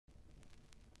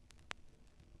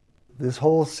This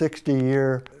whole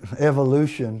 60-year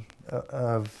evolution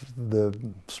of the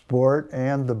sport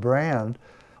and the brand,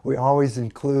 we always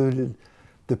included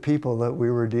the people that we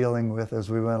were dealing with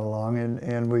as we went along,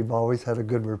 and we've always had a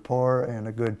good rapport and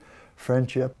a good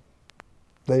friendship.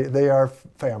 They are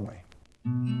family.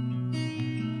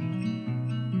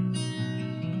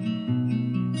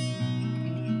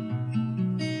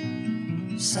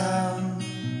 Someday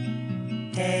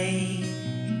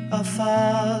I'll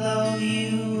follow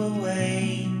you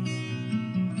away.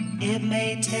 It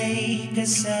may take a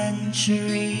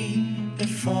century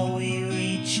before we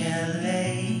reach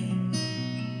LA.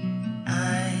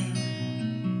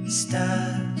 I'm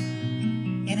stuck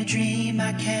in a dream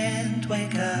I can't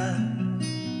wake up.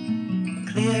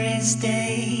 Clear as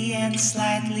day and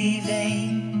slightly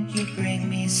vain, you bring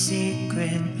me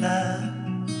secret love.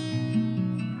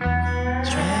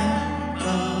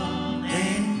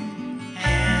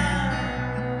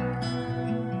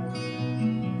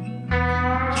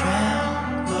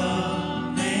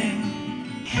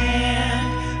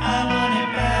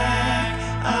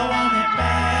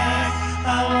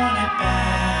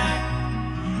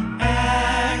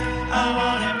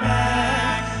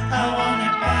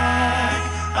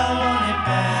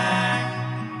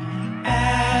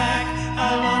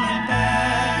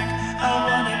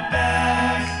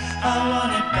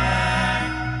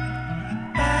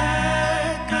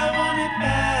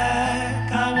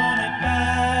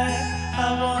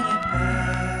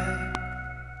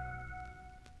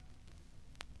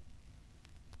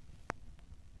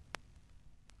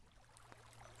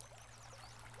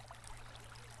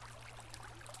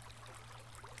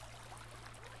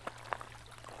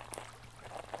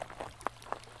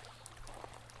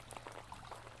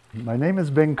 My name is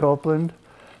Bing Copeland.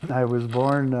 I was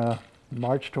born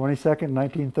March 22nd,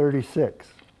 1936.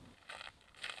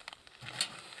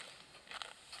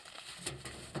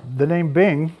 The name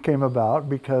Bing came about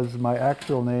because my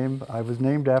actual name, I was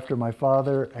named after my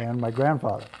father and my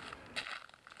grandfather.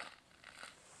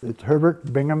 It's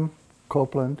Herbert Bingham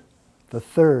Copeland. The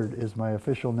third is my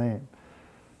official name.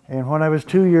 And when I was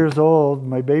 2 years old,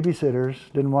 my babysitters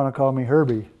didn't want to call me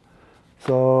Herbie.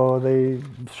 So they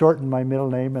shortened my middle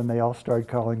name and they all started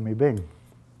calling me Bing.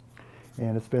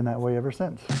 And it's been that way ever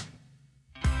since.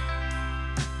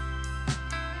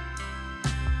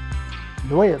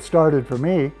 The way it started for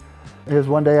me is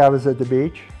one day I was at the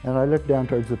beach and I looked down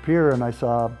towards the pier and I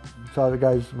saw the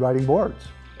guys riding boards.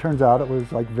 Turns out it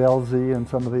was like Velzy and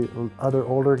some of the other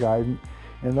older guys.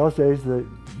 In those days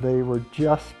they were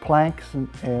just planks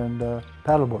and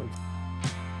paddle boards.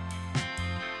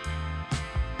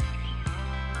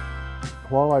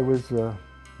 While I was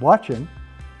watching,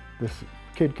 this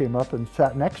kid came up and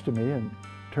sat next to me, and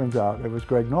turns out it was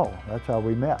Greg Noll. That's how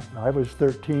we met. I was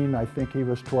 13, I think he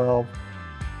was 12.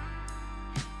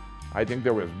 I think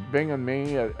there was Bing and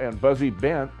me and Buzzy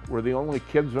Bent were the only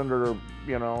kids under,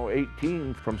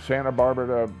 18 from Santa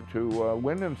Barbara to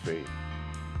Windansea.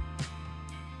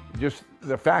 Just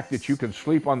the fact that you can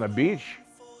sleep on the beach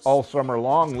all summer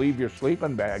long, leave your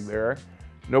sleeping bag there,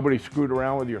 nobody screwed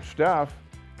around with your stuff,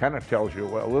 kind of tells you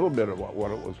a little bit about what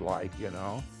it was like,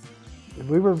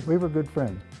 We were good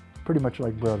friends, pretty much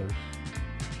like brothers.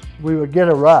 We would get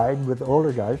a ride with the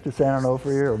older guys to San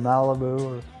Onofre or Malibu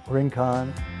or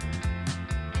Rincon.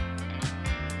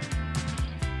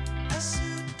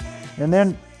 And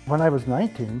then when I was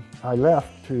 19, I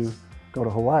left to go to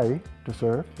Hawaii to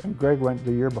surf, and Greg went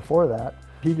the year before that.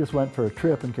 He just went for a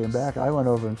trip and came back. I went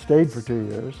over and stayed for 2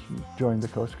 years, joined the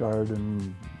Coast Guard,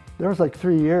 and there was like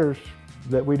 3 years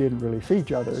that we didn't really see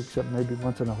each other, except maybe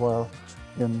once in a while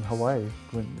in Hawaii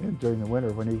during the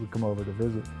winter when he would come over to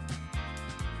visit.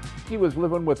 He was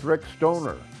living with Rick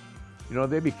Stoner.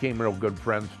 They became real good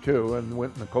friends too and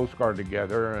went in the Coast Guard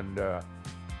together. And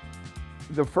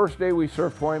the first day we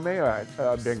surfed Waimea,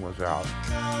 Bing was out.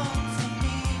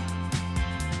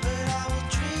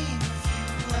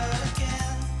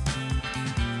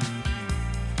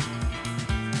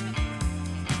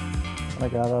 When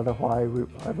I got out of Hawaii,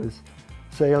 I was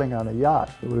sailing on a yacht.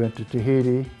 We went to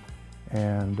Tahiti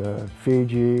and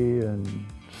Fiji and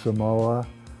Samoa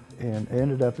and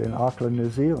ended up in Auckland, New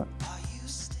Zealand.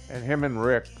 And him and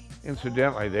Rick,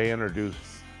 incidentally, they introduced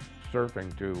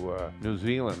surfing to New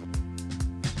Zealand.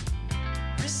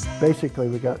 Basically,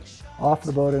 we got off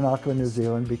the boat in Auckland, New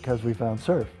Zealand because we found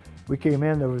surf. We came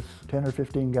in, there was 10 or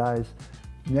 15 guys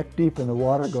neck deep in the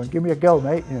water going, "Give me a go,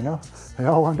 mate," They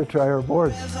all wanted to try our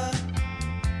boards.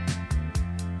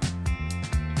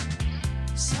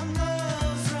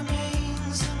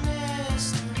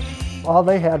 All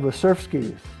they had was surf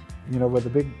skis, with the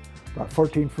big, about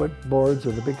 14-foot boards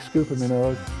with a big scoop in the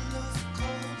nose.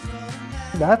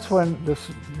 that's when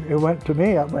it went to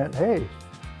me. I went, hey,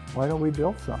 why don't we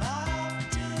build some?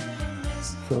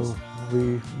 So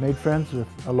we made friends with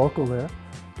a local there,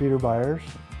 Peter Byers.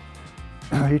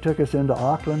 He took us into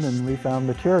Auckland and we found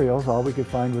materials. All we could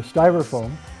find was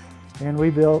styrofoam. And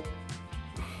we built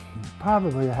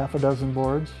probably a half a dozen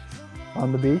boards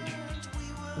on the beach.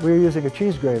 We were using a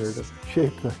cheese grater to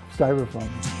shape the styrofoam.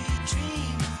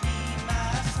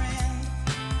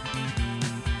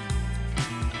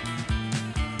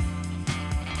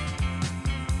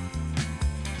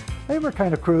 They were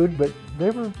kind of crude, but they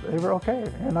were okay.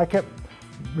 And I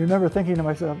remember thinking to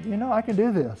myself, you know, I can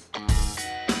do this.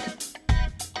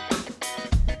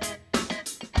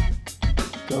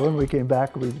 So when we came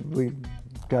back, we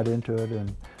got into it,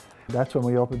 and that's when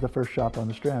we opened the first shop on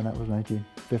the Strand. That was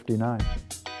 1959.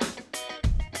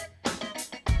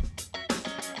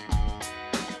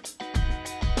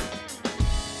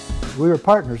 We were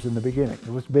partners in the beginning. It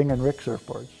was Bing and Rick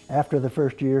Surfboards. After the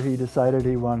first year, he decided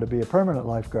he wanted to be a permanent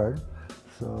lifeguard,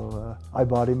 so I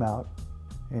bought him out.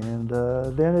 And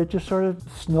then it just sort of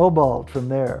snowballed from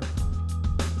there.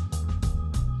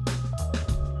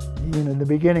 You know, in the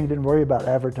beginning, didn't worry about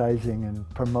advertising and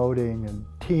promoting and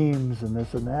teams and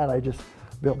this and that. I just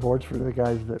built boards for the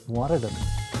guys that wanted them.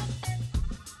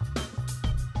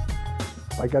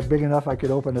 I got big enough I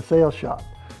could open a sales shop.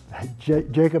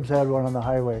 Jacobs had one on the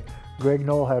highway. Greg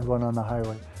Noll had one on the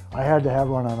highway. I had to have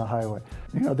one on the highway.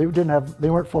 You know, they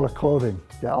weren't full of clothing.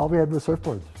 Yeah, all we had was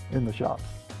surfboards in the shops.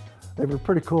 They were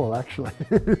pretty cool, actually.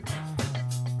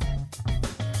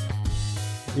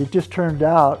 It just turned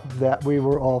out that we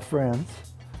were all friends.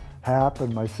 Hap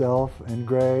and myself and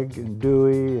Greg and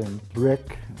Dewey and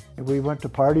Rick. We went to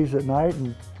parties at night,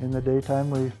 and in the daytime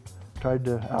we tried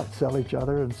to outsell each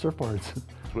other in surfboards.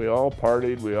 We all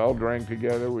partied, we all drank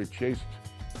together, we chased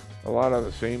a lot of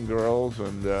the same girls,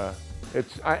 and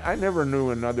I never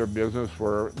knew another business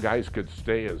where guys could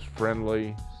stay as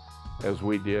friendly as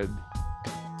we did.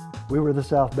 We were the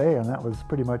South Bay, and that was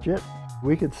pretty much it.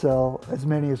 We could sell as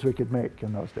many as we could make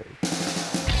in those days.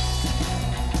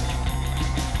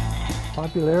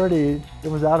 Popularity,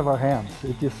 it was out of our hands.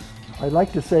 I'd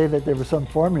like to say that there was some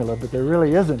formula, but there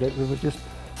really isn't. It was just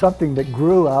something that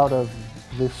grew out of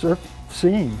the surf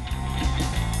scene.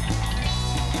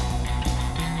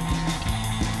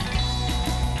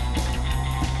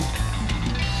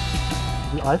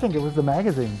 I think it was the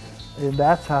magazines, and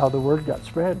that's how the word got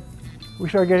spread. We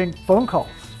started getting phone calls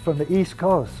from the East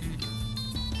Coast.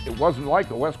 It wasn't like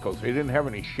the West Coast. They didn't have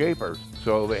any shapers,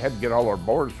 so they had to get all our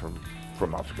boards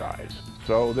from us guys.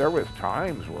 So there was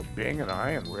times where Bing and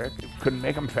I and Rick couldn't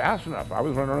make them fast enough. I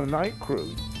was running a night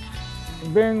cruise.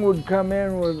 Bing would come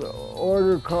in with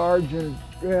order cards and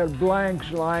had blanks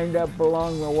lined up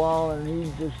along the wall, and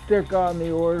he'd just stick on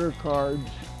the order cards.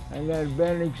 And then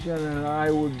Bennington and I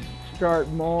would start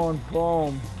mowing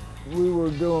foam. We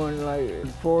were doing like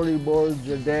 40 boards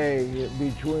a day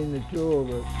between the two of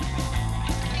us.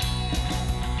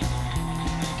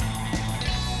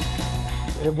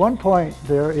 At one point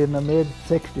there in the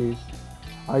mid-60s,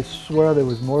 I swear there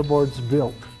was more boards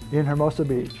built in Hermosa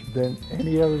Beach than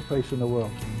any other place in the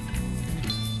world.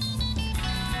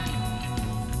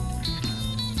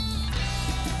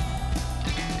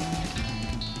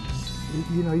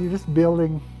 You know,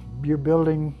 you're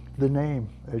building the name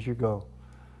as you go.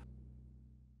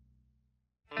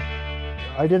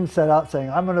 I didn't set out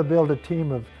saying, I'm going to build a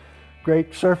team of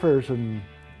great surfers and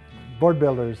board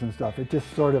builders and stuff. It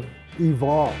just sort of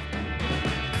evolved.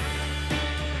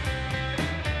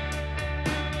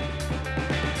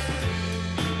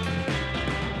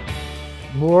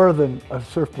 More than a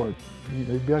surfboard, you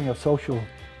know, building a social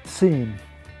scene,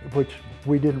 which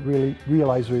we didn't really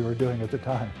realize we were doing at the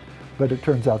time, but it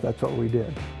turns out that's what we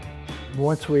did.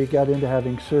 Once we got into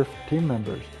having surf team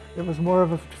members, it was more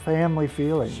of a family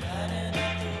feeling.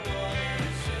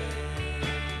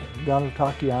 Donald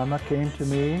Takayama came to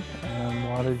me and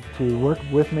wanted to work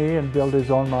with me and build his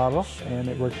own model, and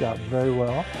it worked out very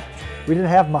well. We didn't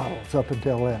have models up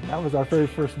until then. That was our very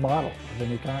first model of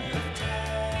any kind.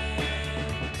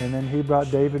 And then he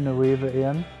brought David Nueva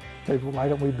in, said, well, why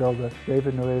don't we build a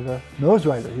David Nueva nose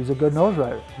rider? He's a good nose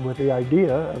rider, with the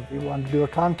idea of he wanted to do a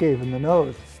concave in the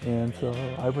nose. And so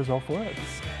I was all for it.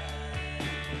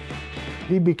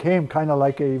 He became kind of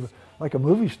like a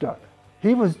movie star.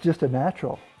 He was just a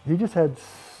natural. He just had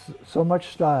so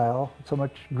much style, so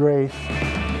much grace.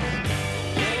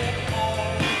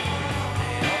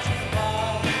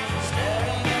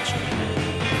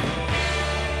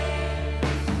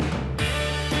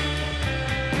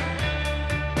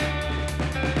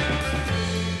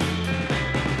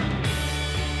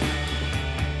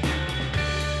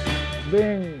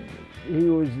 Bing He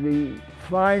was the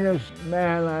finest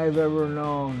man I've ever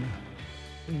known.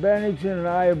 Bennington and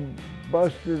I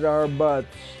busted our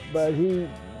butts, but he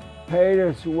paid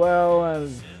us well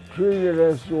and treated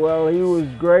us well. He was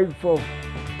grateful.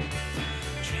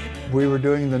 We were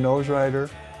doing the nose rider,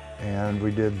 and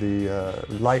we did the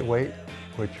lightweight,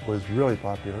 which was really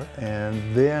popular.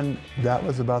 And then that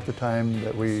was about the time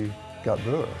that we got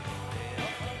Brewer.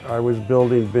 I was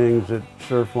building Bings at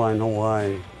Surfline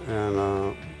Hawaii,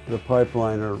 and the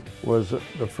pipeliner was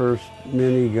the first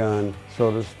minigun,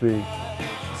 so to speak.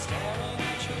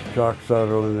 Jock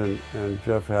Sutherland and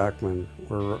Jeff Hackman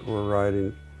were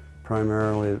riding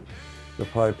primarily the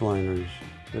pipeliners.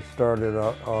 It started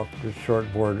off the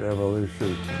shortboard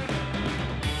evolution.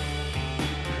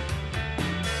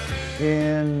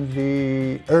 In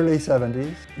the early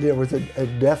 70s, there was a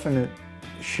definite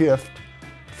shift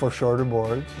for shorter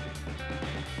boards.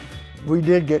 We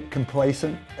did get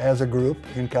complacent as a group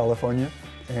in California,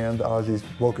 and the Aussies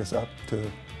woke us up to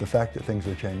the fact that things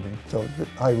were changing. So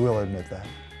I will admit that.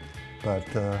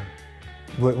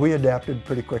 But we adapted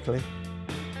pretty quickly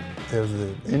as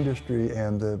the industry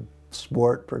and the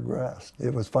sport progressed.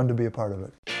 It was fun to be a part of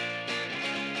it.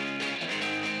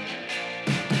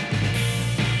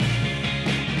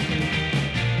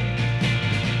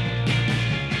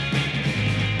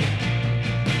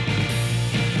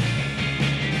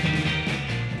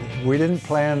 We didn't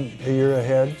plan a year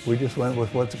ahead. We just went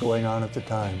with what's going on at the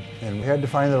time. And we had to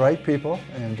find the right people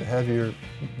and to have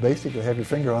basically have your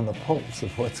finger on the pulse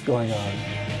of what's going on.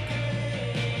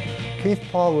 Keith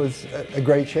Paul was a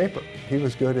great shaper. He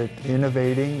was good at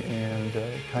innovating and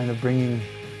kind of bringing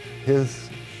his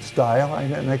style,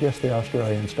 and I guess the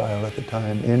Australian style at the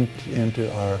time,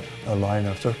 into our line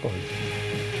of surfboards.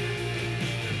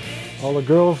 All the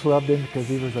girls loved him because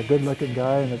he was a good-looking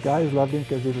guy, and the guys loved him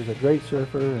because he was a great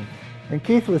surfer. And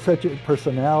Keith was such a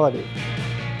personality.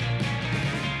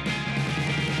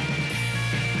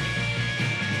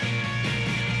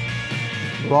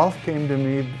 Rolf came to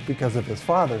me because of his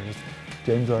father,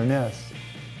 James Orness.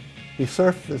 He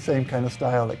surfed the same kind of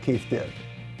style that Keith did.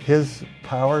 His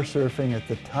power surfing at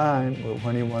the time,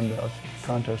 when he won the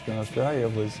contest in Australia,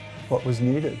 was what was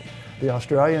needed. The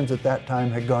Australians at that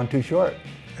time had gone too short,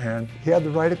 and he had the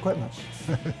right equipment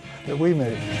that we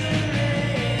made.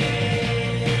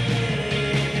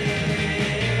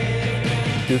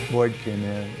 Duke Boyd came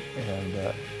in,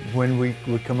 and when we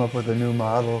would come up with a new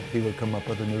model, he would come up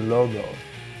with a new logo.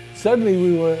 Suddenly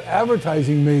we were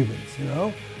advertising mavens, you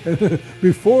know?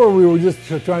 Before we were just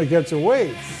trying to catch a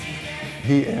wave.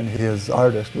 He and his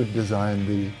artist would design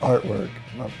the artwork.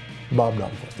 Bob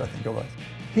Donquist, I think it was.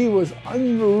 He was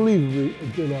unbelievably a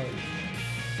good artist.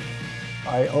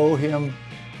 I owe him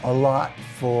a lot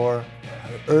for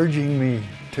urging me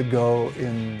to go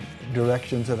in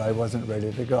directions that I wasn't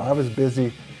ready to go. I was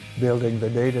busy building the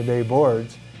day-to-day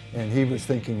boards, and he was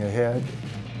thinking ahead.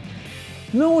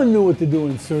 No one knew what to do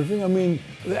in surfing. I mean,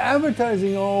 the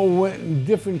advertising all went in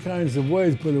different kinds of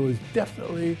ways, but it was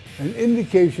definitely an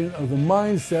indication of the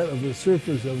mindset of the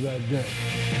surfers of that day.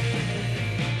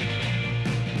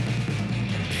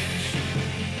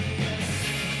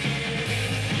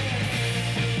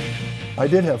 I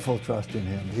did have full trust in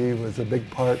him. He was a big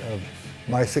part of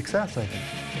my success, I think.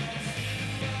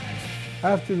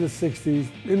 After the 60s,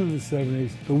 into the 70s,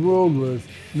 the world was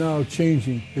now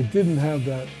changing. It didn't have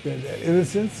that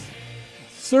innocence.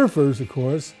 Surfers, of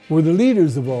course, were the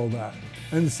leaders of all that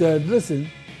and said, listen,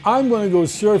 I'm going to go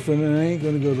surfing and I ain't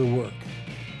going to go to work.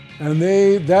 And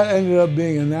that ended up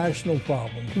being a national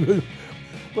problem.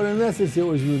 But in essence, it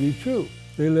was really true.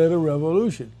 They led a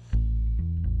revolution.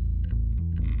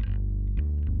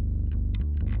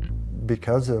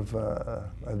 Because of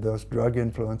those drug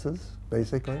influences,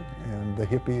 basically, and the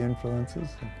hippie influences.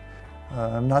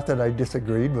 Not that I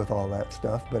disagreed with all that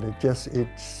stuff, but it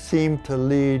seemed to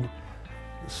lead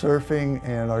surfing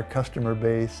and our customer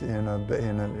base in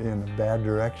a bad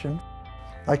direction.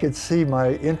 I could see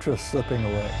my interest slipping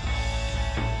away.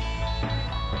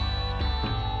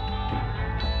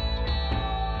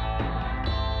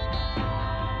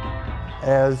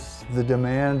 As the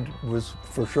demand was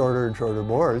for shorter and shorter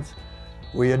boards,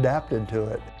 we adapted to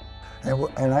it.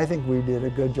 And I think we did a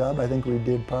good job. I think we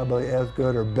did probably as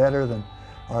good or better than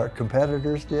our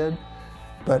competitors did.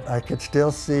 But I could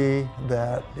still see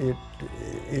that it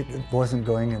wasn't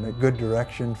going in a good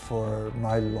direction for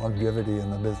my longevity in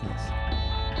the business.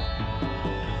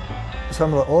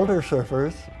 Some of the older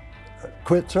surfers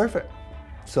quit surfing.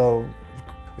 So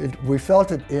we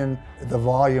felt it in the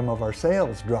volume of our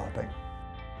sales dropping.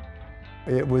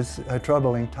 It was a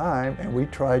troubling time, and we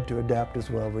tried to adapt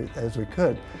as well as we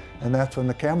could. And that's when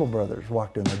the Campbell brothers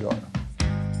walked in the door.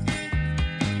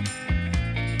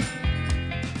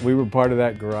 We were part of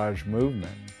that garage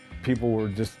movement. People were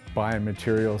just buying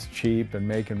materials cheap and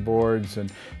making boards,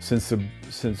 and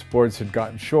since boards had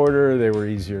gotten shorter, they were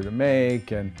easier to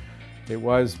make, and it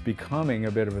was becoming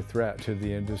a bit of a threat to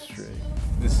the industry.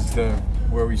 This is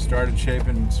where we started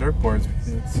shaping surfboards.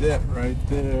 That's it right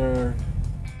there.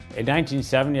 In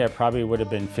 1970, I probably would have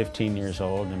been 15 years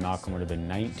old and Malcolm would have been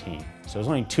 19. So it was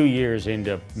only 2 years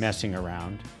into messing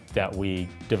around that we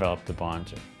developed the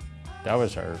Bonzer. That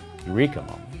was our eureka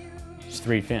moment. It's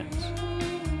 3 fins.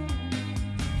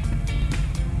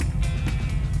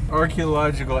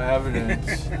 Archaeological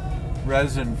evidence,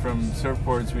 resin from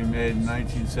surfboards we made in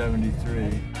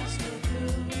 1973.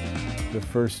 The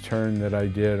first turn that I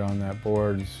did on that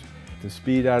board, the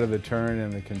speed out of the turn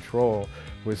and the control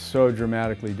was so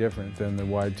dramatically different than the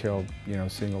wide-tail,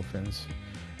 single fins.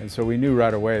 And so we knew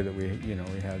right away that we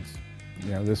had,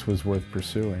 this was worth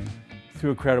pursuing.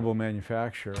 Through a credible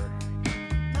manufacturer.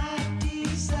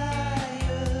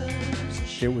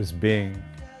 It was Bing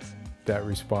that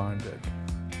responded.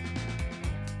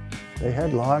 They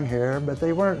had long hair, but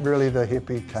they weren't really the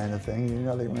hippie kind of thing.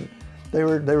 They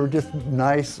were just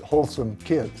nice, wholesome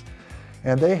kids.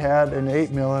 And they had an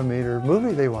 8mm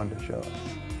movie they wanted to show us.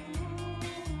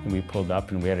 And we pulled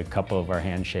up and we had a couple of our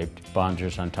hand-shaped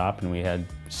Bonzers on top, and we had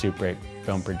Super 8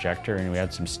 film projector, and we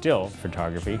had some still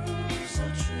photography.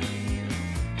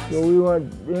 So we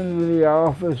went into the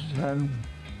office, and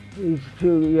these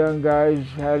 2 young guys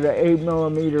had an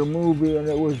 8mm movie, and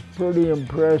it was pretty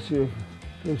impressive,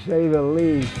 to say the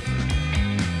least.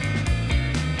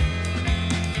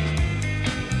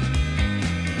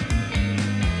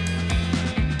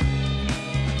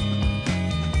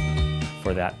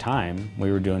 For that time,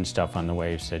 we were doing stuff on the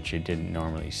waves that you didn't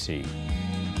normally see.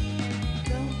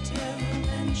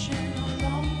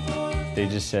 They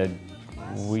just said,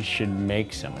 we should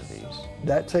make some of these.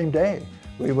 That same day,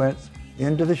 we went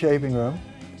into the shaping room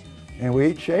and we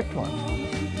each shaped one.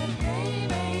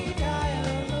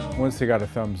 Once they got a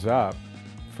thumbs up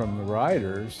from the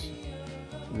riders,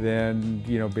 then,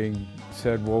 Bing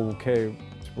said, well, okay,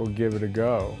 we'll give it a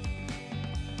go.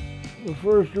 The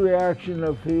first reaction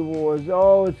of people was,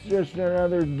 oh, it's just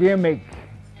another gimmick.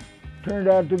 Turned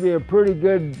out to be a pretty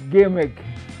good gimmick.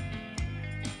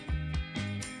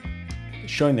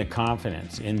 Showing the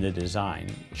confidence in the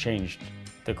design changed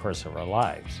the course of our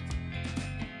lives.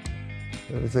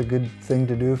 It was a good thing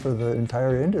to do for the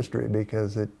entire industry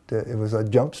because it was a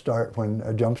jump start when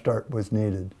a jump start was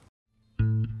needed.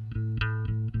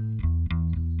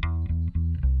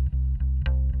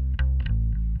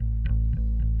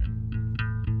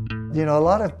 A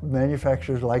lot of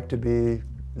manufacturers like to be,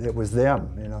 it was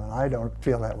them, and I don't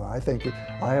feel that way.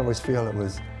 I always feel it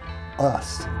was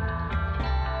us.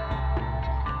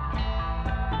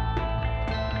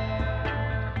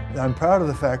 I'm proud of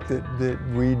the fact that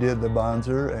we did the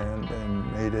Bonzer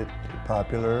and made it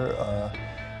popular.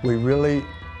 We really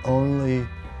only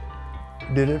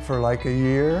did it for like a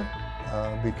year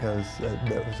because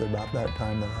that was about that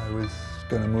time that I was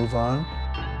going to move on.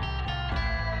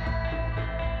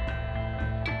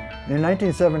 In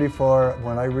 1974,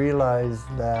 when I realized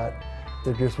that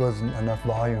there just wasn't enough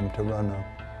volume to run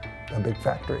a big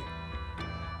factory,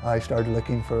 I started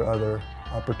looking for other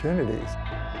opportunities.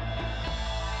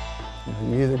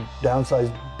 You either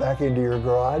downsize back into your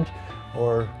garage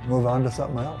or move on to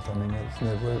something else. I mean,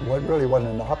 it really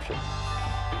wasn't an option.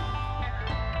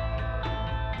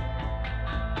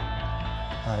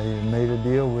 I made a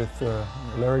deal with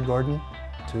Larry Gordon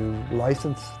to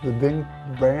license the Bing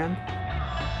brand.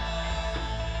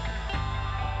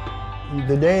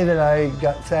 The day that I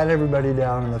sat everybody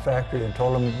down in the factory and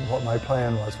told them what my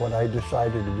plan was, what I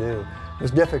decided to do,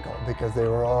 was difficult because they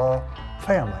were all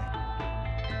family.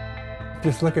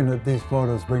 Just looking at these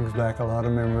photos brings back a lot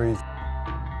of memories.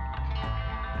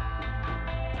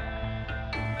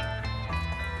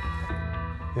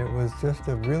 It was just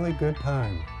a really good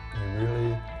time. We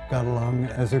really got along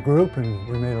as a group and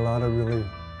we made a lot of really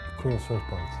cool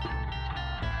surfboards.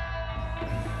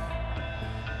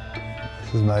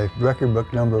 This is my record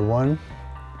book number 1.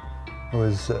 It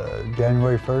was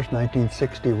January 1st,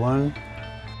 1961.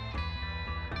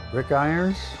 Rick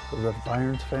Irons of the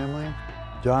Irons family.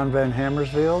 John Van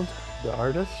Hammersveld, the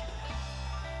artist.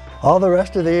 All the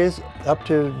rest of these, up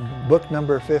to book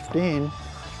number 15,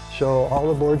 show all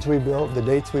the boards we built, the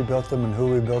dates we built them, and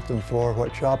who we built them for,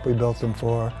 what shop we built them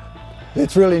for.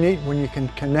 It's really neat when you can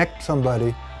connect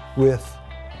somebody with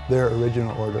their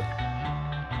original order.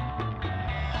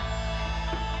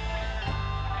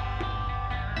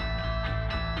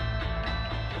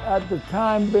 At the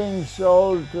time being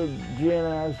sold to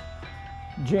GNS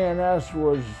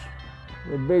was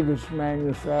the biggest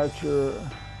manufacturer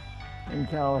in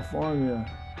California.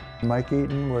 Mike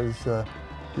Eaton was,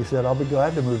 he said, I'll be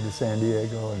glad to move to San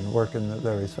Diego and work in the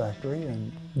Larry's factory,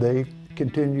 and they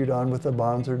continued on with the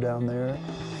Bonzer down there.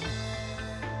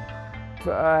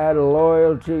 I had a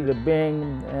loyalty to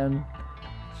Bing, and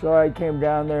so I came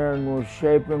down there and was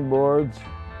shaping boards.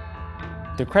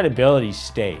 The credibility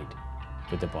stayed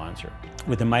with the Bonzer,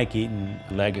 with the Mike Eaton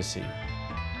legacy.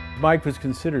 Mike was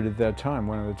considered at that time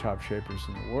one of the top shapers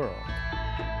in the world.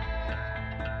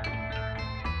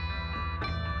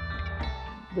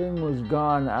 Bing was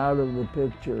gone out of the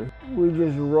picture. We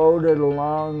just rode it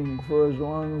along for as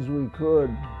long as we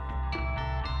could.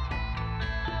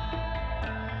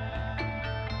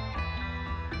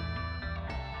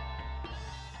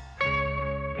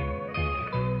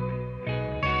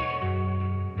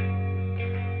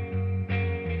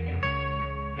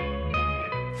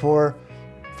 For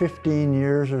 15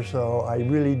 years or so, I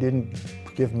really didn't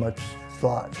give much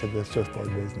thought to the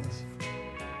surfboard business.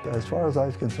 As far as I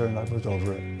was concerned, I was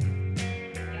over it.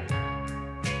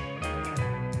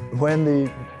 When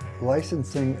the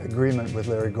licensing agreement with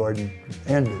Larry Gordon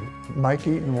ended, Mike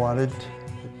Eaton wanted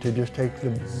to just take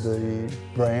the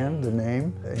brand, the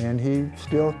name, and he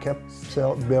still kept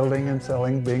building and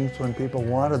selling Bings when people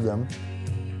wanted them.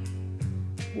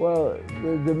 Well,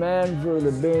 the demand for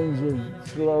the Bings has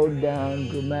slowed down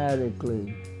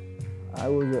dramatically. I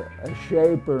was a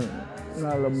shaper,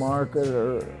 not a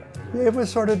marketer. It was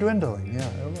sort of dwindling, yeah,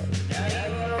 it was.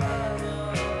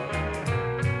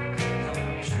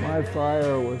 My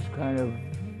fire was kind of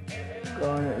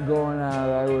going out.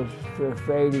 I was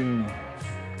fading.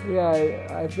 Yeah,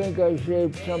 I think I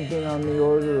shaped something on the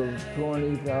order of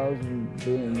 20,000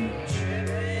 Bings.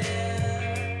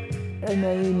 And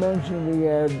then he mentioned he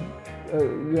had a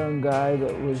young guy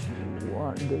that was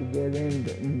wanting to get in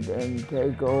and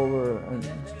take over, and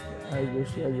I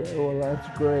just said, well,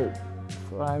 that's great,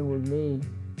 fine with me.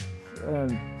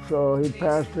 And so he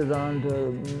passed it on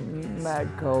to Matt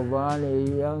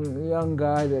Calvani, a young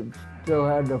guy that still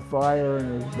had the fire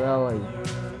in his belly.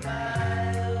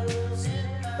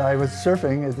 I was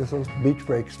surfing at this little beach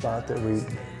break spot that we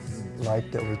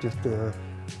liked that was just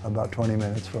about 20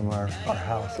 minutes from our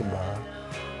house in Barra.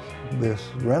 This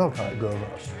rental car drove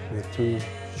up with two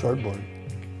shortboard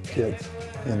kids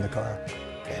in the car.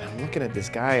 And I'm looking at this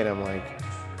guy and I'm like,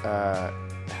 that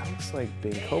looks like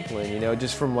Bing Copeland, you know,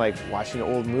 just from like watching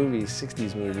old movies,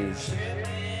 60s movies.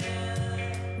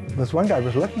 This one guy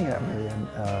was looking at me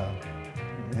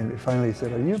and finally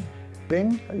said, are you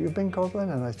Bing? Are you Bing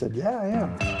Copeland? And I said, yeah, I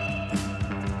am.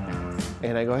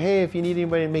 And I go, hey, if you need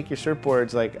anybody to make your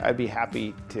surfboards, like, I'd be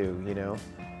happy to, you know?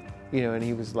 And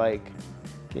he was like,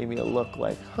 gave me a look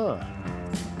like, huh.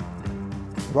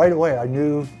 Right away, I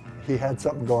knew he had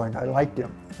something going. I liked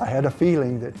him. I had a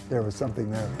feeling that there was something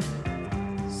there.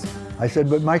 I said,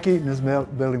 but Mike Eaton is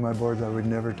building my boards. I would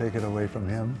never take it away from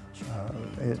him.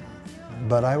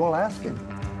 But I will ask him.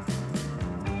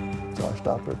 So I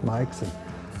stopped with Mike's and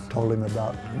told him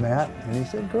about Matt, and he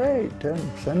said, great,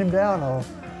 send him down. I'll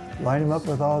line him up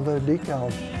with all the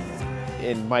decals.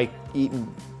 And Mike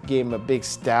Eaton gave him a big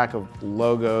stack of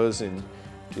logos and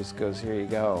just goes, here you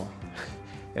go.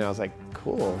 And I was like,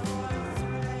 cool.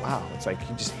 Wow, it's like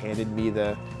he just handed me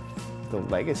the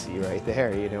legacy right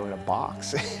there, you know, in a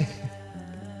box.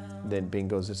 Then Bing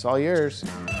goes, it's all yours.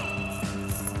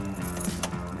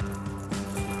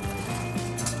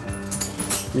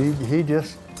 He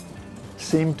just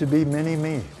seemed to be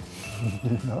mini-me.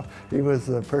 You know, he was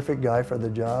the perfect guy for the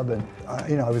job, and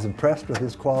I was impressed with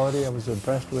his quality. I was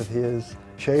impressed with his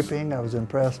shaping. I was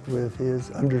impressed with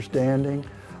his understanding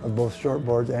of both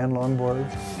shortboards and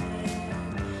longboards.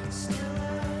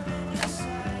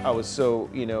 I was so,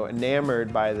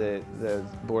 enamored by the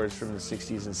boards from the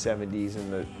 60s and 70s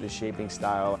and the shaping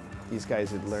style. These guys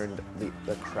had learned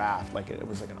the craft, like it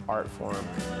was like an art form.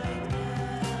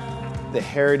 The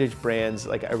heritage brands,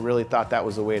 like I really thought that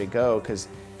was the way to go because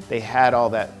they had all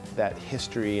that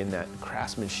history and that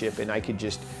craftsmanship, and I could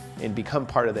just become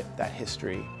part of that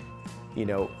history,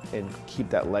 and keep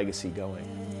that legacy going.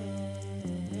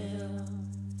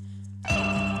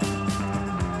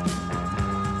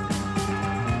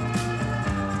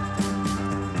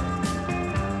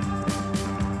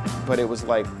 But it was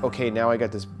like, okay, now I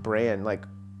got this brand, like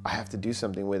I have to do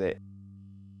something with it.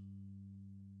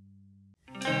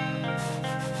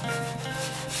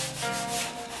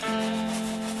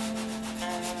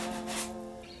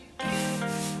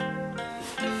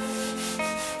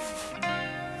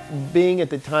 Bing at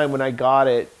the time when I got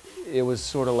it, it was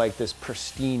sort of like this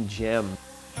pristine gem.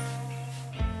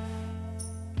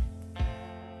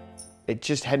 It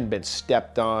just hadn't been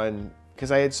stepped on,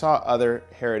 because I had saw other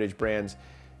heritage brands,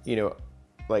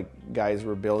 like guys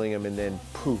were building them, and then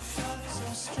poof.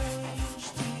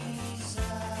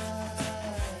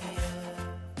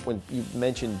 When you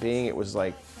mentioned Bing, it was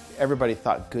like everybody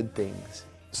thought good things.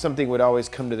 Something would always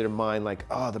come to their mind, like,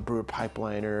 oh, the Brewer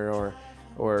pipeliner,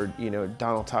 or you know,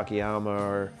 Donald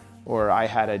Takayama, or I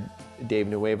had a Dave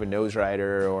Nueva nose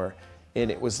rider, and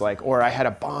it was like, or I had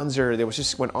a Bonzer. That was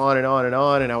just went on and on and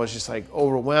on, and I was just like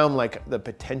overwhelmed, like the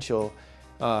potential,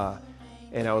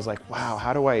 and I was like, wow,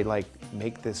 how do I like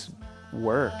make this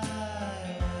work?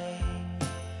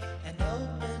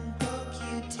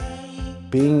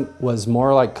 Bing was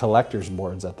more like collector's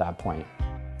boards at that point.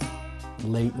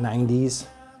 Late 90s,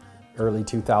 early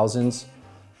 2000s.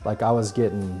 Like I was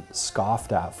getting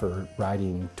scoffed at for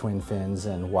riding twin fins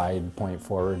and wide point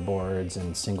forward boards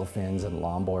and single fins and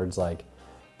long boards. Like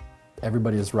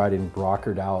everybody was riding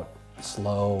rockered out,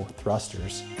 slow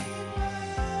thrusters.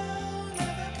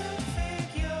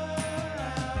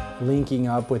 Linking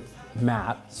up with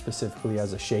Matt, specifically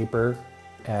as a shaper,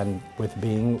 and with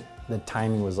Bing, the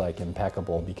timing was like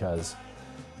impeccable because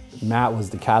Matt was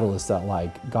the catalyst that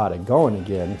like got it going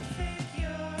again.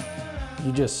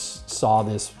 You just saw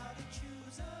this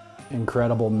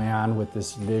incredible man with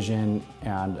this vision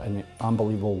and an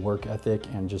unbelievable work ethic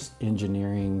and just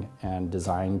engineering and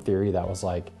design theory that was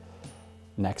like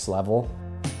next level.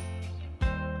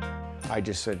 I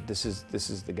just said, this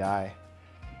is the guy.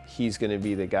 He's going to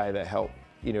be the guy that helped,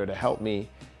 you know, to help me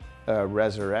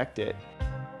resurrect it.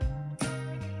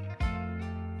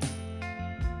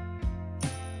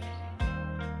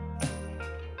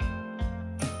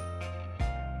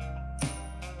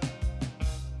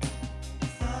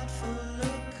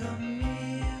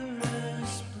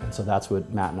 So that's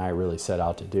what Matt and I really set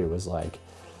out to do, was like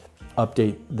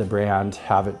update the brand,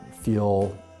 have it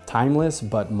feel timeless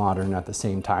but modern at the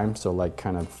same time. So like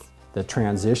kind of the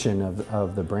transition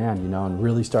of the brand, you know, and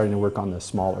really starting to work on the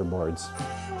smaller boards.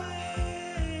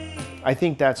 I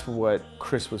think that's what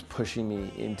Chris was pushing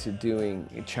me into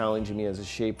doing, challenging me as a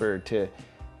shaper to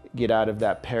get out of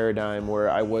that paradigm where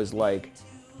I was like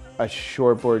a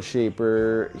shortboard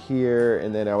shaper here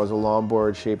and then I was a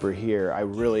longboard shaper here. I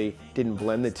really didn't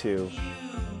blend the two.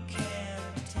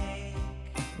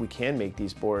 We can make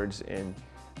these boards and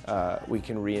we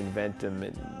can reinvent them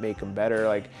and make them better.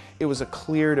 Like it was a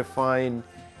clear, defined,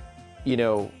 you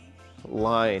know,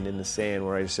 line in the sand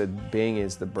where I said, Bing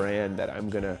is the brand that I'm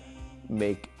gonna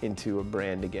make into a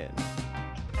brand again.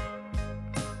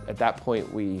 At that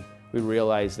point, we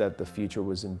realized that the future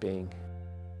was in Bing.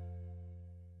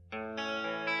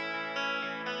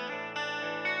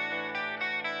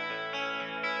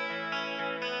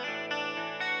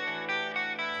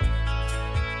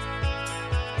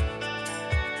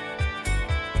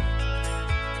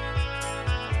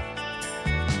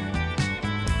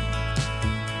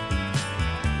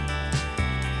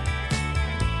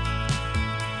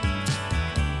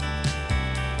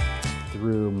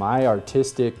 Through my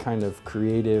artistic kind of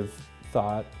creative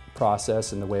thought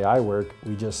process and the way I work,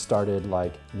 we just started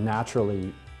like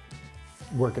naturally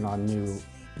working on new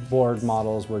board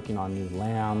models, working on new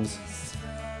lambs.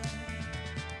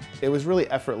 It was really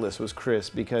effortless with Chris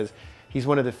because he's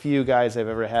one of the few guys I've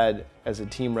ever had as a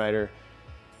team rider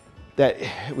that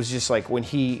it was just like when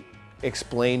he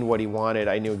explained what he wanted,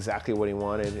 I knew exactly what he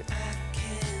wanted.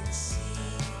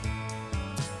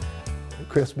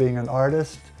 Chris being an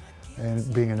artist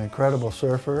and being an incredible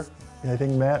surfer. And I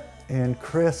think Matt and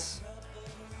Chris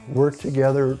worked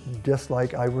together just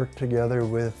like I worked together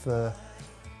with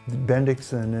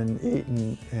Bendixson and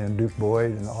Eaton and Duke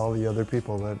Boyd and all the other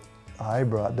people that I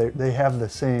brought. They have the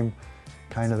same,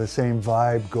 kind of the same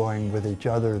vibe going with each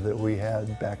other that we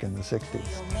had back in the 60s.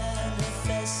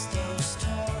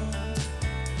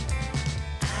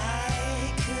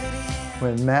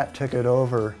 When Matt took it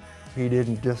over, he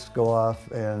didn't just go off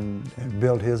and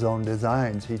build his own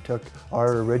designs. He took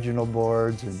our original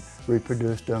boards and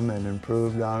reproduced them and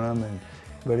improved on them,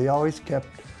 but he always kept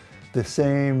the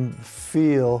same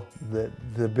feel that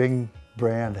the Bing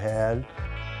brand had.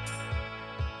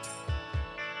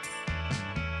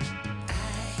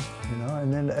 You know,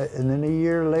 and then a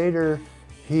year later,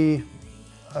 he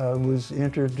was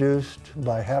introduced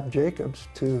by Hap Jacobs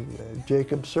to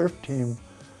Jacobs Surf Team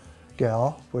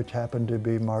gal, which happened to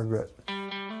be Margaret.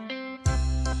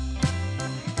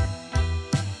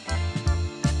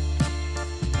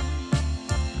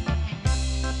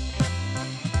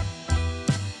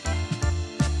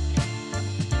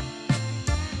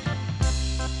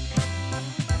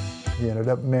 He ended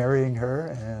up marrying her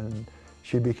and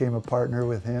she became a partner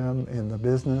with him in the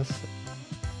business.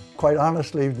 Quite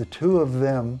honestly, the two of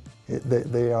them,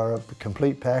 they are a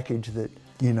complete package that,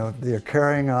 you know, they're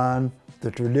carrying on the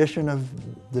tradition of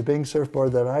the Bing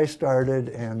Surfboard that I started,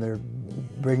 and they're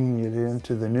bringing it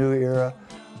into the new era.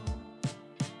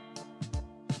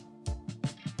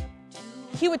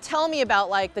 He would tell me about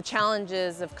like the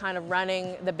challenges of kind of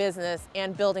running the business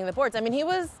and building the boards. I mean, he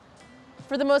was,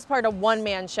 for the most part, a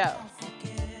one-man show.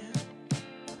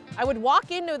 I would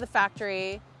walk into the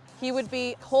factory, he would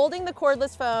be holding the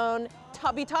cordless phone,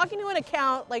 be talking to an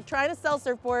account, like trying to sell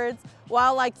surfboards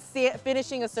while like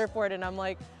finishing a surfboard, and I'm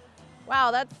like,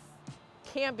 wow, that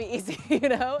can't be easy, you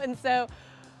know? And so,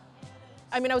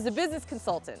 I mean, I was a business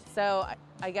consultant, so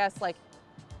I guess like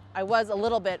I was a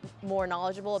little bit more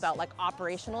knowledgeable about like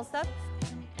operational stuff.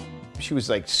 She was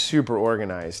like super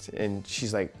organized, and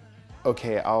she's like,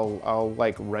 okay, I'll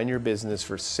like run your business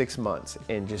for 6 months,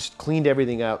 and just cleaned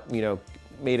everything up, you know,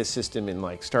 made a system and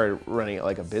like started running it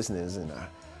like a business. And I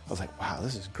was like, wow,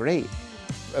 this is great.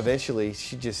 Eventually,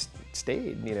 she just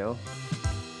stayed, you know.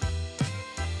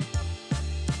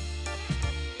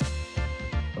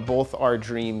 Both our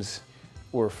dreams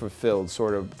were fulfilled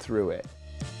sort of through it.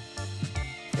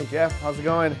 Hey Jeff, how's it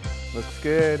going? Looks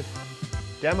good.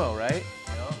 Demo, right?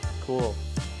 Yeah. Cool.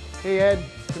 Hey Ed,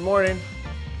 good morning.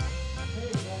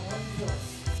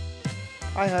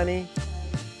 Hi honey.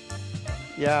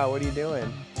 Yeah, what are you doing?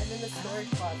 I'm in the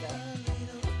storage closet.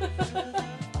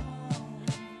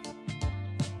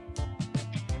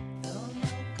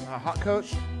 Hot coat?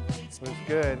 Looks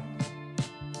good.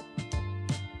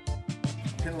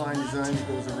 Pin line design that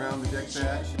goes around the deck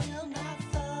pad.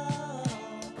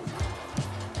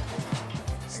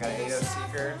 I got an 8.0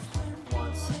 seeker,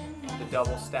 wants the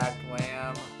double stacked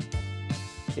lamb.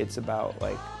 It's about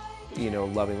like, you know,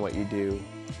 loving what you do.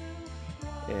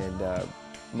 And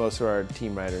most of our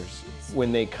team riders,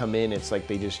 when they come in, it's like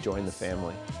they just join the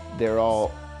family. They're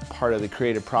all part of the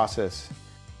creative process.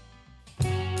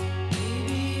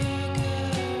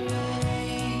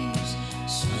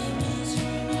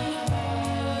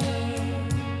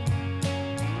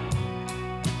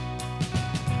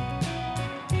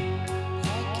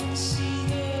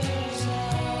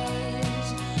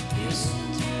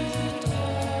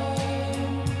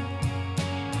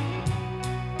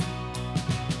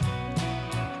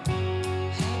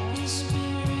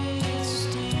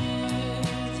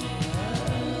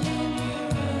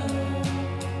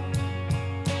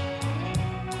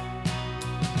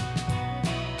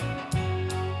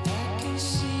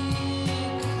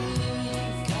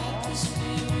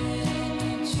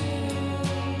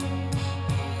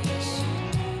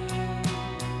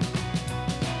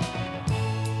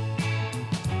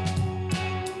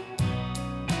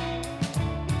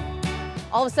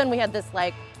 All of a sudden we had this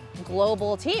like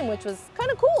global team, which was kind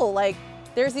of cool. Like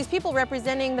there's these people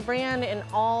representing the brand in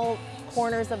all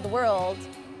corners of the world,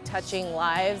 touching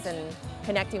lives and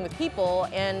connecting with people,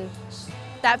 and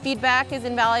that feedback is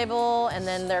invaluable, and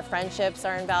then their friendships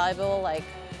are invaluable. Like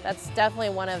that's definitely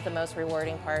one of the most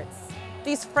rewarding parts.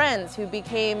 These friends who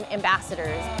became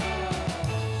ambassadors.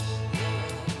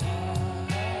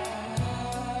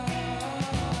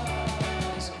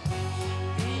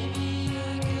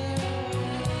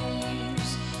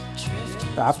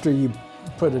 After you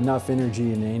put enough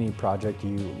energy into any project,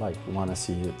 you want to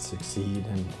see it succeed,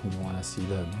 and you want to see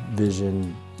the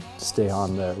vision stay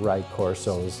on the right course.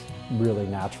 So it was really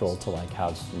natural to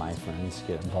have my friends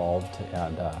get involved,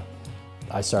 and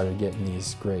I started getting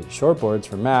these great shortboards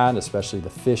from Matt, especially the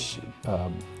fish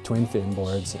twin fin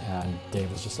boards, and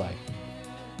Dave was just like,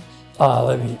 "Oh,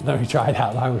 let me try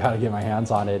that. I've got to get my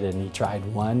hands on it." And he tried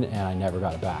one, and I never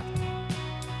got it back.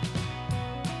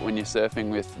 When you're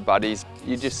surfing with buddies,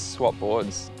 you just swap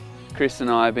boards. Chris and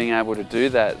I being able to do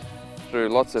that through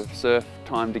lots of surf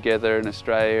time together in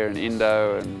Australia and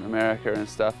Indo and America and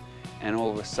stuff, and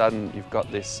all of a sudden you've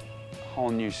got this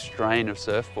whole new strain of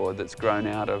surfboard that's grown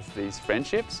out of these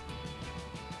friendships,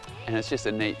 and it's just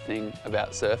a neat thing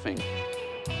about surfing.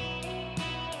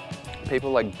 People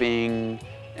like Bing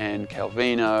and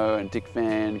Calvani and Dick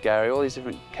Van, Gary, all these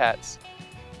different cats,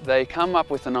 they come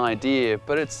up with an idea,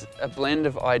 but it's a blend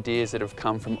of ideas that have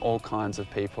come from all kinds of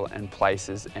people and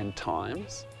places and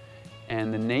times.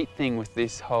 And the neat thing with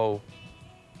this whole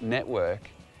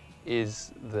network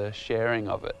is the sharing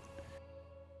of it.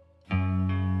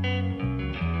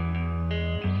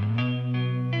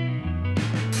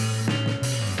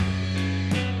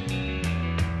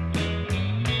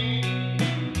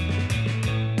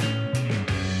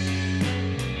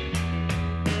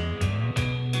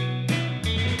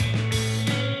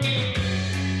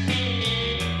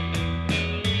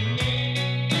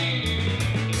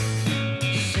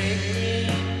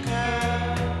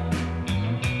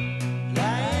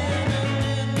 Lying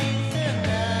underneath the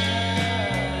night.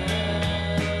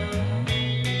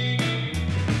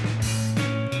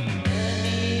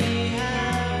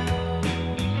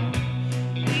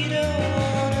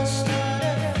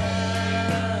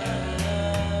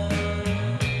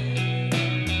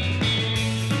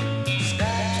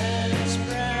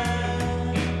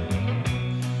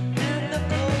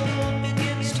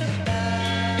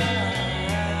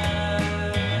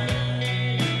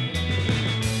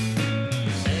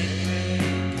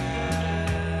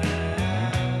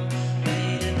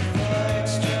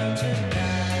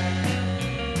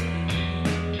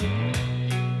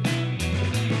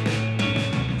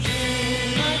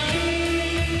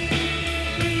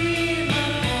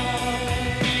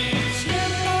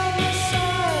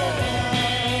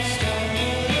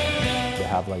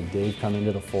 like Dave come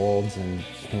into the folds and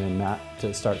him and Matt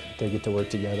they get to work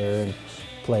together and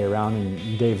play around,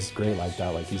 and Dave's great like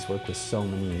that. Like he's worked with so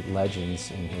many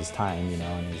legends in his time, you know,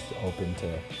 and he's open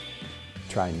to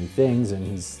trying new things, and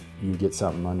you get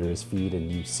something under his feet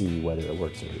and you see whether it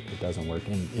works or it doesn't work.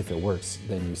 And if it works,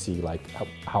 then you see like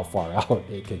how far out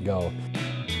it can go.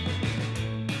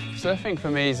 Surfing for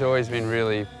me has always been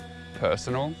really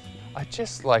personal. I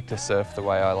just like to surf the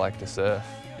way I like to surf,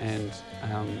 and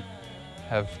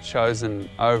have chosen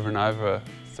over and over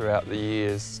throughout the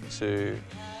years to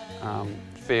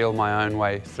feel my own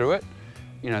way through it.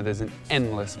 You know, there's an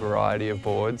endless variety of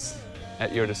boards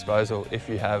at your disposal if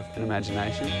you have an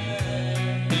imagination.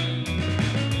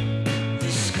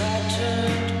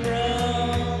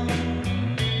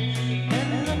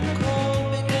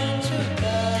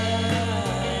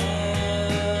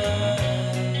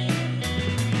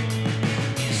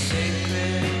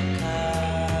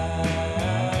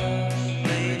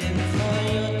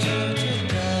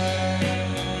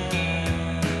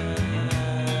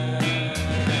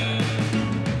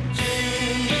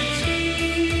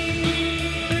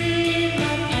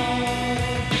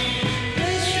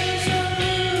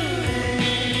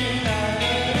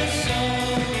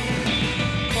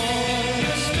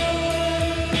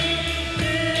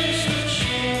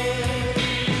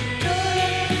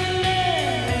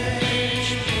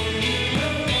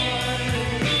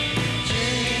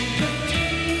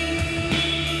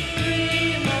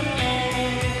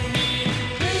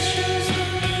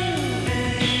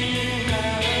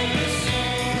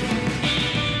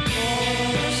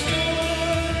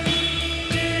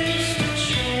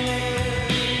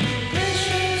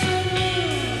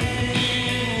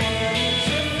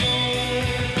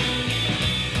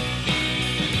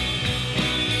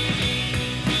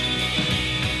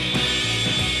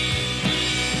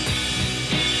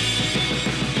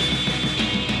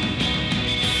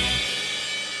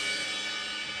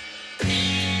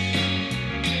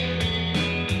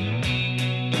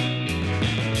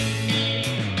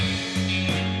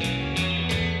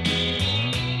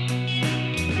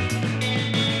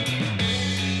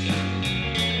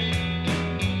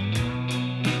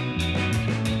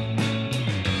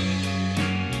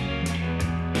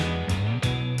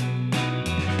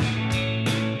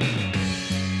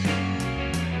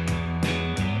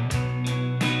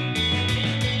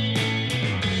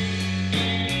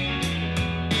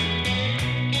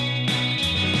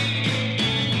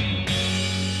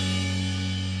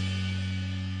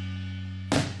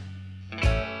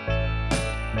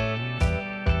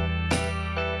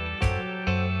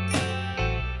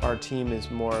 Our team is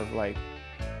more of like,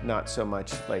 not so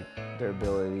much like their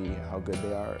ability, how good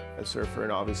they are a surfer,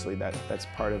 and obviously that's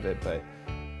part of it, but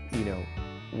you know,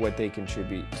 what they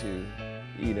contribute to,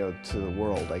 you know, to the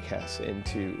world, I guess, and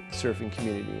to the surfing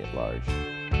community at large.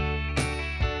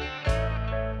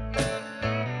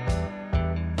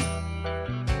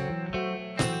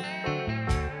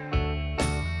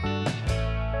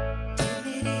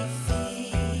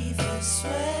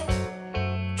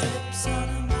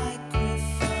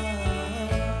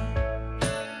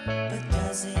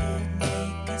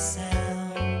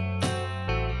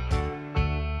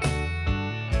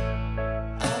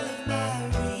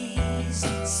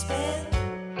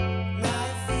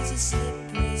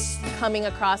 Coming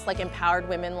across like empowered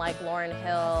women like Lauryn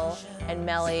Hill and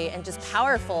Melly, and just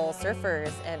powerful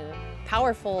surfers and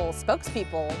powerful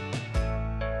spokespeople.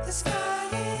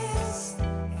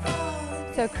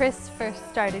 So Chris first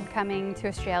started coming to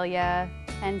Australia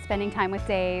and spending time with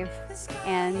Dave,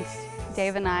 and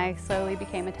Dave and I slowly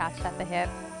became attached at the hip.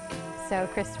 So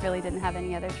Chris really didn't have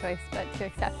any other choice but to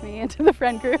accept me into the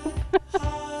friend group.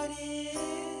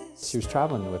 She was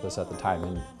traveling with us at the time,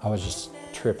 and I was just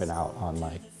tripping out on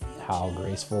like how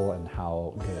graceful and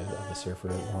how good of a surfer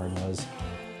Lauren was,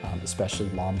 especially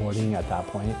longboarding at that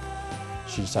point.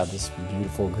 She just had this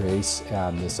beautiful grace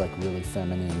and this like really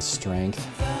feminine strength.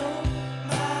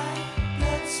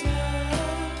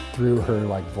 Through her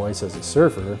like voice as a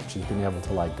surfer, she's been able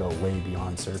to like go way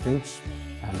beyond surfing,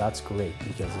 and that's great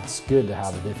because it's good to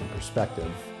have a different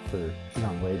perspective for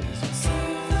young ladies.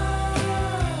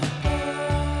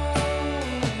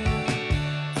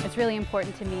 It's really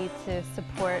important to me to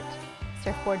support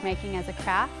surfboard making as a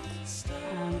craft,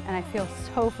 and I feel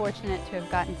so fortunate to have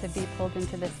gotten to be pulled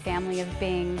into this family of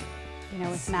Bing, you know,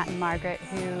 with Matt and Margaret,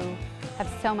 who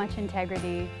have so much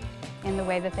integrity in the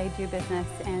way that they do business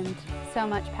and so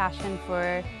much passion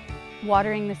for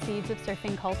watering the seeds of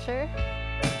surfing culture.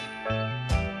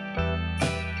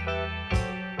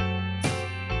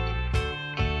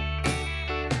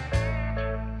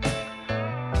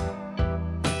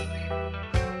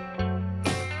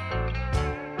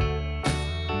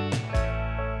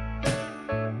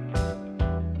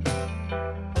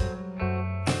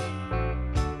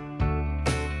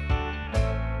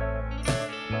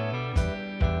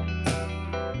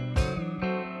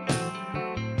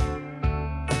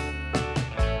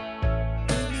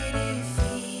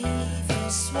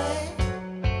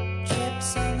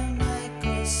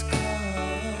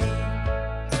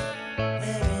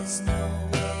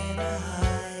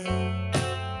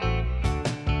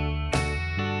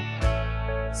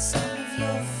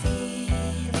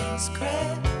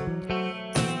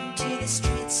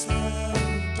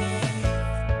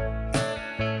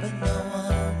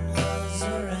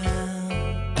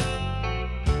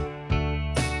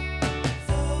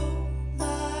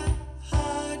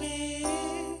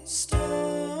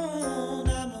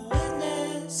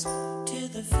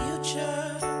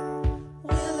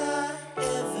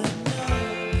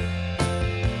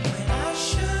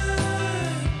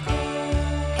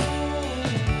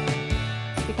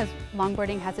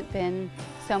 longboarding hasn't been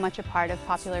so much a part of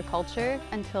popular culture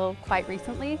until quite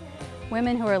recently.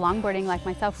 Women who are longboarding like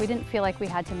myself, we didn't feel like we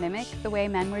had to mimic the way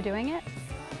men were doing it.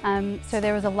 So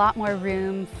there was a lot more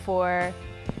room for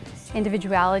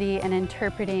individuality and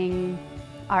interpreting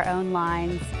our own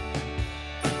lines.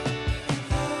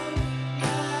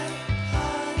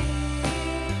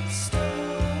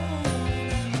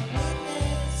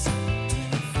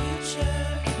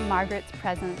 Margaret's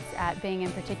presence at Bing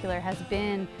in particular has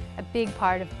been a big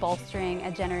part of bolstering a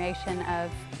generation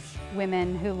of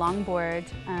women who longboard,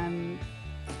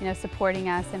 you know, supporting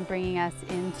us and bringing us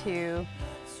into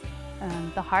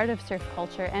the heart of surf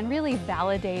culture and really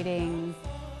validating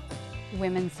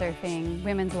women's surfing,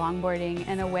 women's longboarding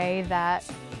in a way that,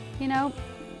 you know,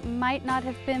 might not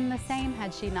have been the same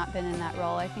had she not been in that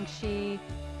role. I think she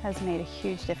has made a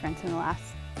huge difference in the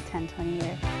last 10, 20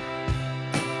 years.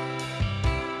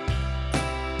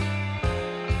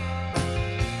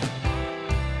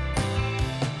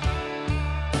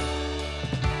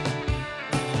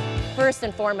 First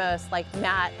and foremost, like,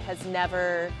 Matt has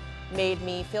never made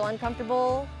me feel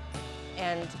uncomfortable,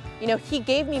 and you know, he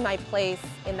gave me my place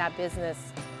in that business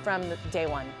from day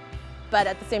one. But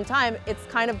at the same time, it's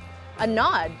kind of a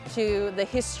nod to the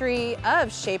history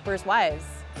of Shapers' wives.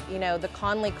 You know, the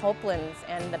Conley Copelands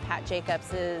and the Pat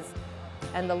Jacobses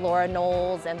and the Laura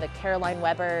Knowles and the Caroline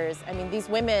Webbers. I mean, these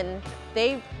women,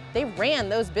 they ran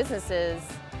those businesses.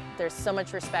 There's so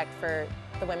much respect for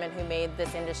the women who made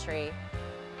this industry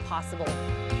possible.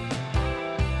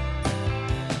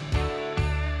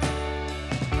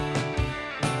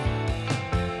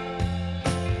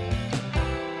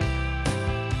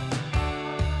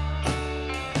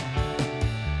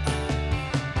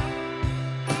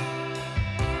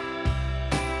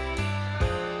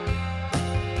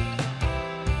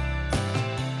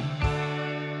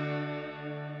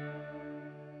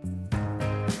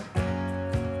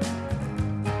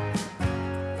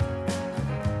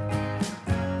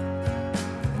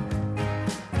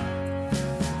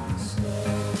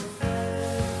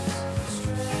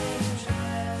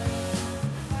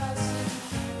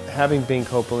 Having Bing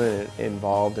Copeland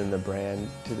involved in the brand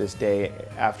to this day,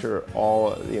 after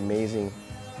all the amazing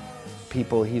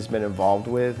people he's been involved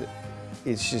with,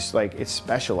 it's just like, it's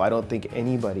special. I don't think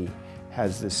anybody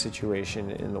has this situation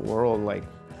in the world. Like,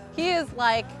 he is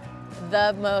like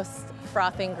the most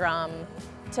frothing drum.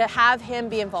 To have him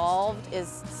be involved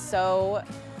is so,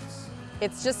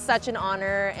 it's just such an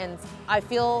honor, and I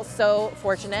feel so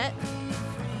fortunate.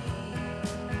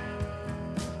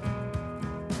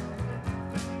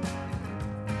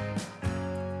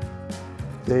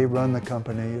 They run the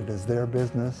company, it is their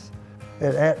business.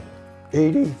 And at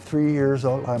 83 years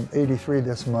old, I'm 83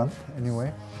 this month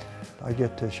anyway, I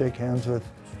get to shake hands with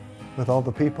all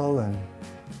the people and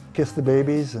kiss the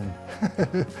babies and,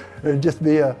 and just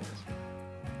be a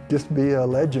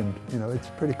legend. You know, it's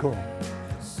pretty cool.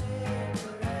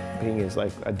 Bing is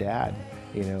like a dad,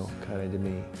 you know, kind of to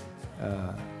me.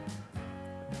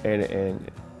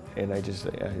 And I just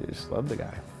love the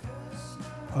guy.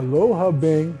 Aloha,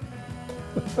 Bing.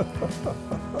 I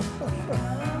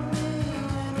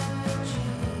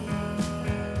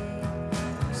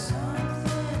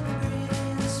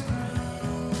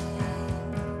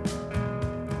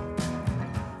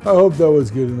hope that was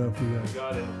good enough for you guys.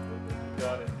 Got it.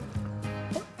 Got it.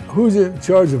 Who's in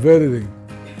charge of editing?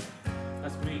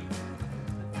 That's me.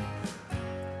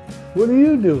 What are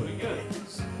you doing?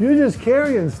 You're just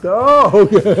carrying stuff. Oh,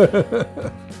 okay.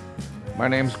 My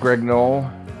name's Greg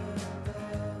Noll.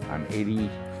 I'm 80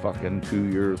 fucking 2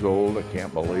 years old. I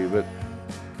can't believe it.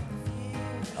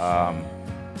 Let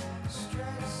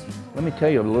me tell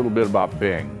you a little bit about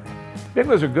Bing. Bing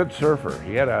was a good surfer.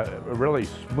 He had a really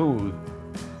smooth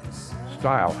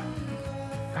style.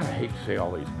 God, I hate to say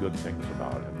all these good things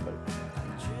about him, but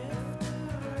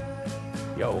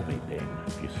you owe me, Bing,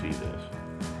 if you see this.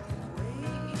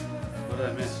 What did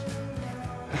I miss?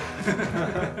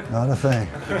 Not a thing.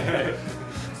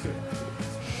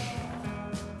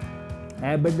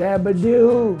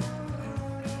 Abba-dabba-doo.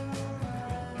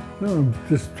 No, I'm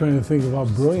just trying to think of how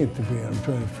brilliant to be. I'm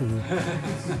trying to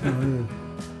figure.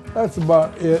 That's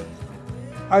about it.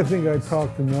 I think I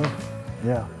talked enough.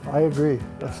 Yeah, I agree.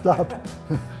 Let's stop.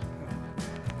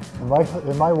 Am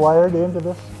I wired into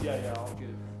this? Yeah, I'll get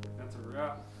it. That's a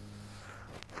wrap.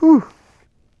 Whew.